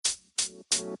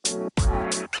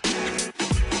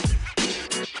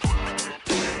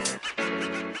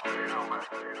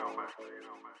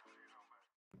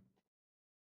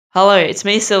Hello, it's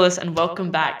me, Silas, and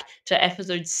welcome back to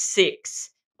episode 6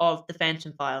 of the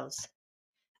Phantom Files.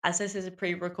 As this is a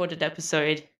pre recorded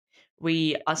episode,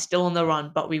 we are still on the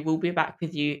run, but we will be back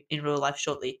with you in real life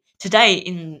shortly. Today,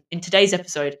 in today's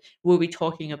episode, we'll be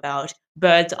talking about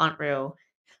birds aren't real.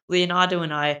 Leonardo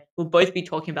and I will both be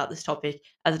talking about this topic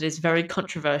as it is very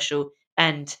controversial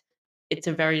and it's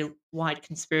a very wide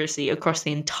conspiracy across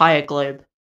the entire globe.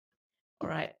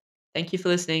 Alright, thank you for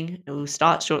listening, and we'll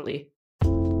start shortly.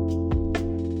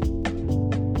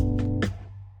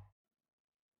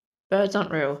 Birds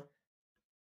aren't real,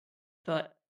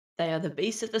 but they are the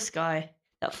beasts of the sky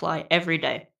that fly every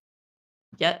day.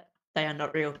 Yet, they are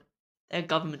not real. They're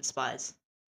government spies.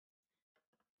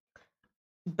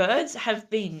 Birds have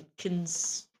been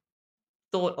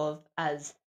thought of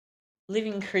as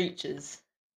living creatures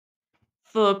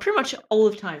for pretty much all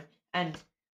of time, and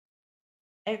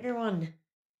everyone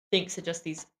thinks they're just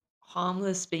these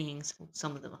harmless beings, well,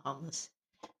 some of them are harmless,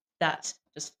 that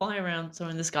just fly around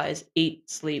somewhere in the skies, eat,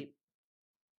 sleep,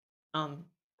 um,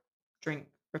 drink,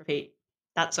 repeat.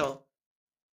 That's all.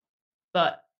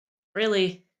 But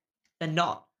really, they're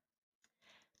not.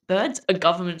 Birds are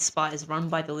government spies run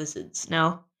by the lizards.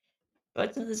 Now,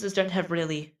 birds and lizards don't have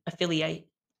really affiliate.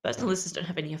 Birds and lizards don't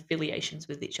have any affiliations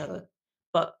with each other,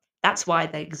 but that's why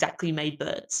they exactly made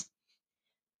birds.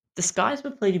 The skies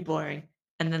were pretty boring,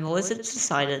 and then the lizards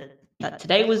decided that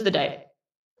today was the day,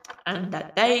 and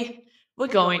that they were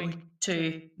going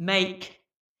to make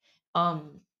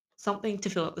something to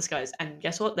fill up the skies. And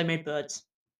guess what? They made birds.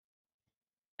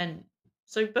 And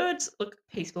so birds look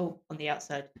peaceful on the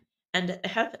outside, and they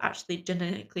have actually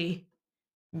genetically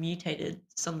mutated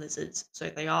some lizards, so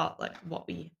they are like what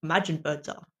we imagine birds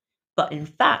are. But in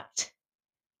fact,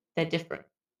 they're different.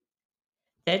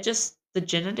 They're just the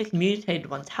genetic mutated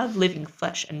ones have living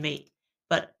flesh and meat,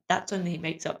 but that only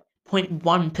makes up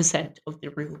 0.1% of the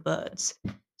real birds.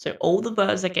 So all the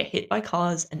birds that get hit by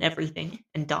cars and everything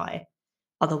and die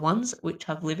are the ones which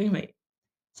have living meat.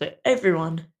 So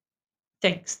everyone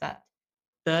thinks that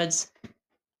birds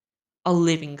are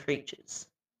living creatures.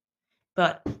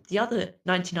 But the other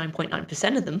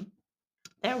 99.9% of them,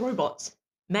 they're robots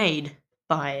made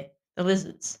by the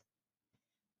lizards.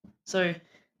 So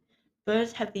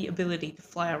birds have the ability to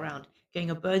fly around,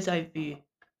 getting a bird's eye view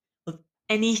of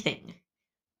anything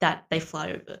that they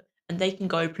fly over, and they can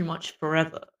go pretty much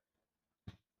forever.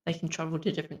 They can travel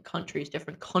to different countries,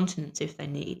 different continents if they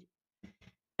need.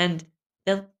 And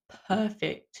they're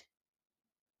perfect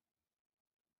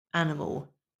animal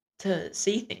to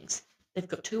see things. They've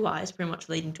got two eyes, pretty much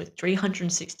leading to a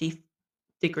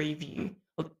 360-degree view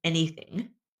of anything.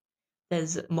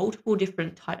 There's multiple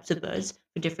different types of birds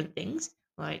for different things,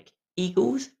 like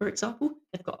eagles, for example.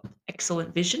 They've got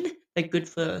excellent vision. They're good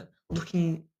for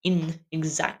looking in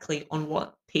exactly on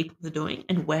what people are doing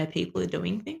and where people are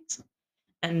doing things.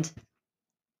 And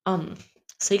um,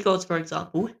 seagulls, for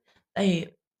example, they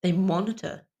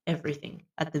monitor everything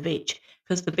at the beach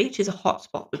because the beach is a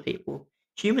hotspot for people.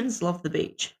 Humans love the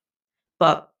beach,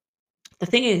 but the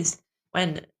thing is,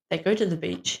 when they go to the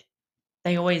beach,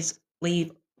 they always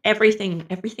leave everything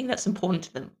that's important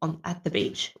to them on at the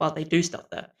beach while they do stuff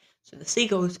there. So the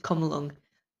seagulls come along.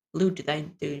 Little do they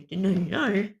do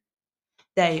no,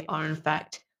 they are in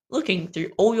fact looking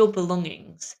through all your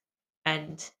belongings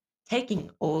and taking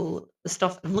all the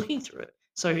stuff and looking through it.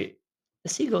 So the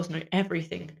seagulls know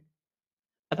everything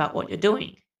about what you're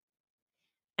doing.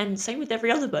 And same with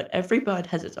every other bird. Every bird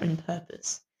has its own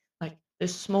purpose. Like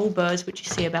those small birds which you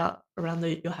see about around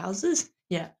your houses.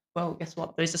 Yeah, well, guess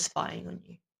what? Those are spying on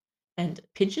you. And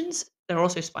pigeons, they're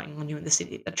also spying on you in the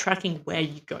city. They're tracking where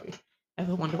you go.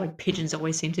 Ever wonder why pigeons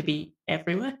always seem to be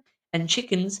everywhere? And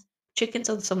chickens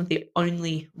are some of the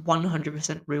only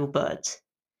 100% real birds.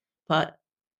 But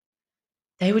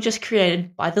they were just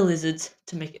created by the lizards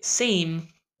to make it seem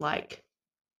like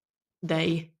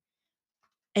they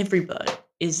every bird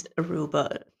is a real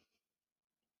bird.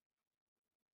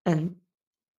 And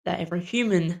that every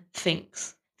human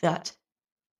thinks that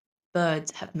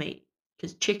birds have meat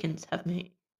because chickens have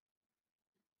meat.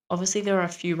 Obviously, there are a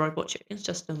few robot chickens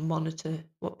just to monitor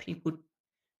what people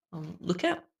look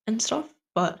at and stuff,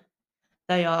 but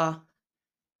they are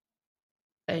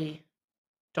they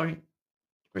don't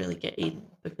really get eaten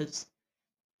because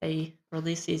they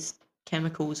release these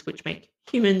chemicals which make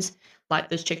humans like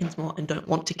those chickens more and don't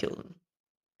want to kill them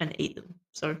and eat them.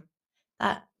 So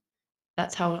that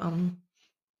that's how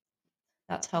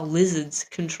that's how lizards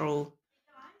control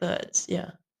birds,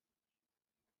 yeah.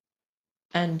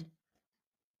 And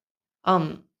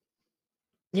Um,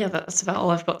 yeah, that's about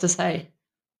all I've got to say.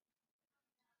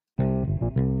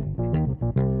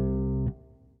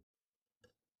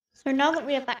 So now that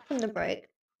we are back from the break,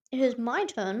 it is my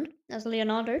turn as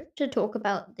Leonardo to talk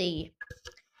about the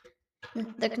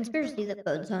conspiracy that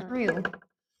birds aren't real.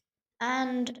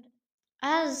 And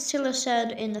as Silla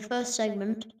said in the first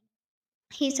segment,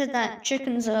 he said that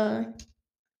chickens are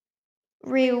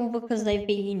real because they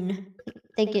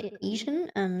get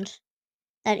eaten, and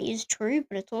that is true,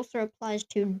 but it also applies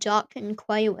to duck and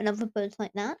quail and other birds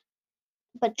like that,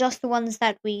 but just the ones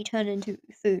that we turn into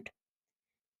food.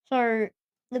 So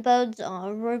the birds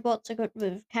are robots equipped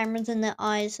with cameras in their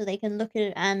eyes so they can look at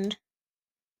it, and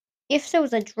if there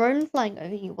was a drone flying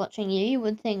over you watching you, you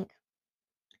would think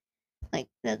like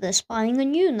that they're spying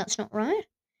on you, and that's not right,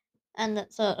 and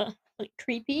that's like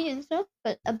creepy and stuff.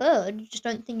 But a bird, you just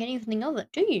don't think anything of it,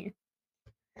 do you?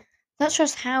 That's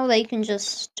just how they can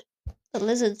just the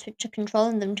lizards which are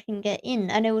controlling them can get in,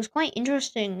 and it was quite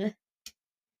interesting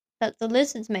that the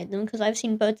lizards made them because I've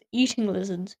seen birds eating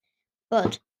lizards,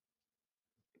 but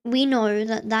we know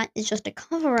that that is just a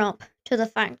cover up to the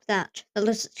fact that the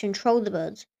lizards control the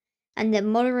birds, and they're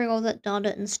monitoring all that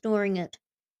data and storing it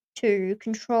to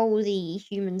control the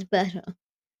humans better.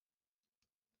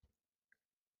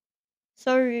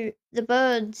 So the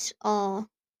birds are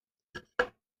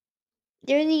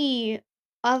the only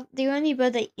the only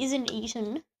bird that isn't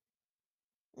eaten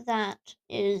that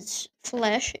is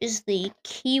flesh is the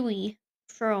kiwi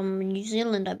from New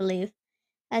Zealand, I believe,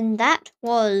 and that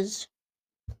is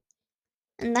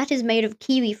made of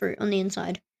kiwi fruit on the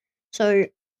inside. So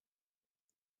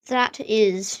that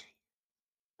is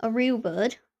a real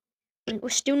bird. And we're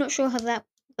still not sure how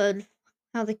the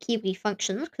kiwi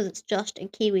functions because it's just a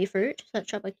kiwi fruit.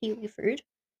 Search up a kiwi fruit.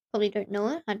 Probably don't know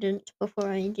it. I didn't before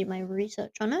I did my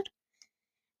research on it.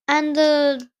 And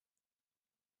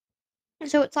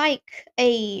so it's like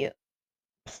a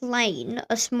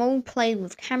small plane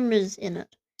with cameras in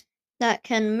it that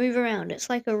can move around. It's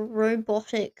like a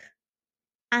robotic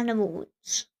animal.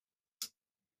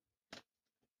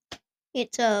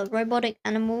 It's a robotic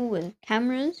animal with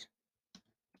cameras,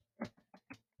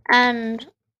 and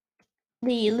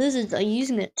the lizards are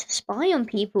using it to spy on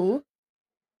people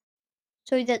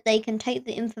so that they can take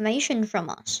the information from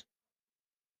us.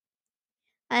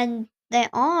 And they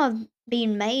are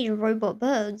being made robot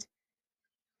birds.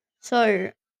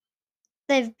 So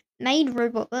they've made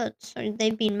robot birds. So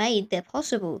they've been made. They're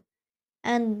possible.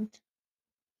 And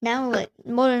now, like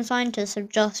modern scientists have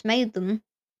just made them,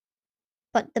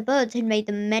 but the birds had made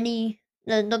them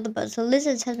not the birds. The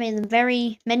lizards has made them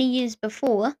very many years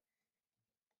before,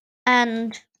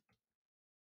 and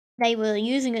they were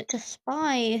using it to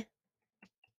spy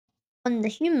on the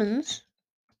humans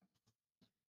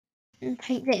and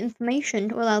take the information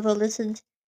to allow the lizards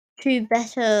to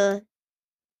better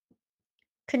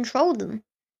control them.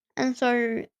 And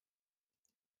so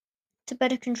to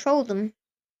better control them.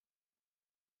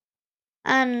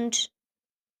 And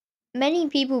many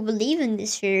people believe in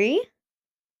this theory,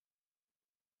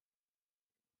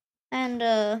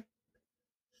 and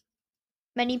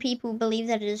many people believe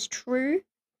that it is true,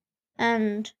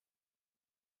 and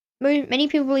many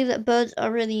people believe that birds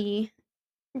are really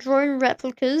drone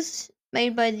replicas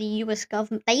made by the US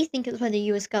government. They think it's by the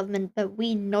US government, but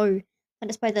we know that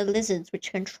it's by the lizards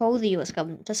which control the US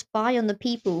government to spy on the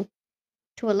people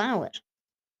to allow it.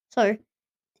 So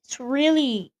it's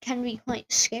really can be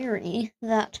quite scary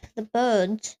that the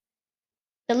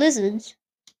lizards,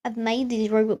 have made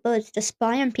these robot birds to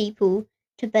spy on people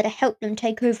to better help them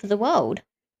take over the world.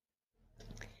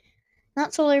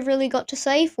 That's all I've really got to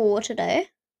say for today.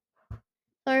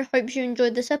 So, hope you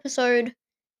enjoyed this episode.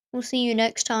 We'll see you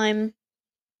next time.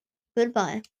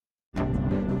 Goodbye.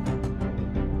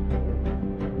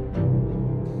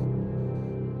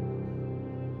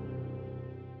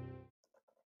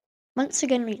 Once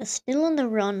again, we are still on the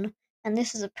run, and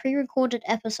this is a pre recorded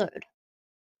episode.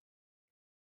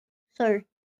 So,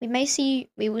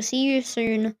 we will see you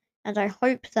soon, and I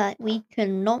hope that we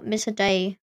can not miss a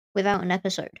day without an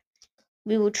episode.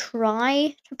 We will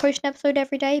try to post an episode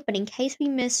every day, but in case we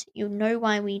miss, you'll know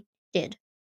why we did.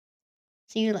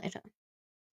 See you later.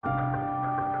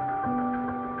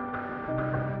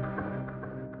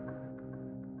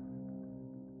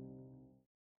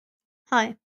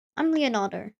 Hi, I'm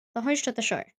Leonardo, the host of the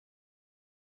show.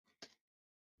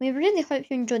 We really hope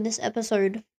you enjoyed this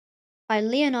episode by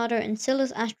Leonardo and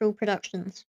Silas Astral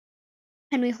Productions,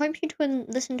 and we hope you to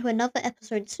listen to another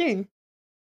episode soon.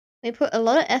 We put a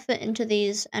lot of effort into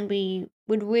these, and we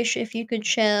would wish if you could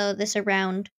share this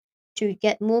around to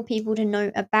get more people to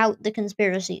know about the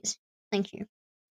conspiracies. Thank you.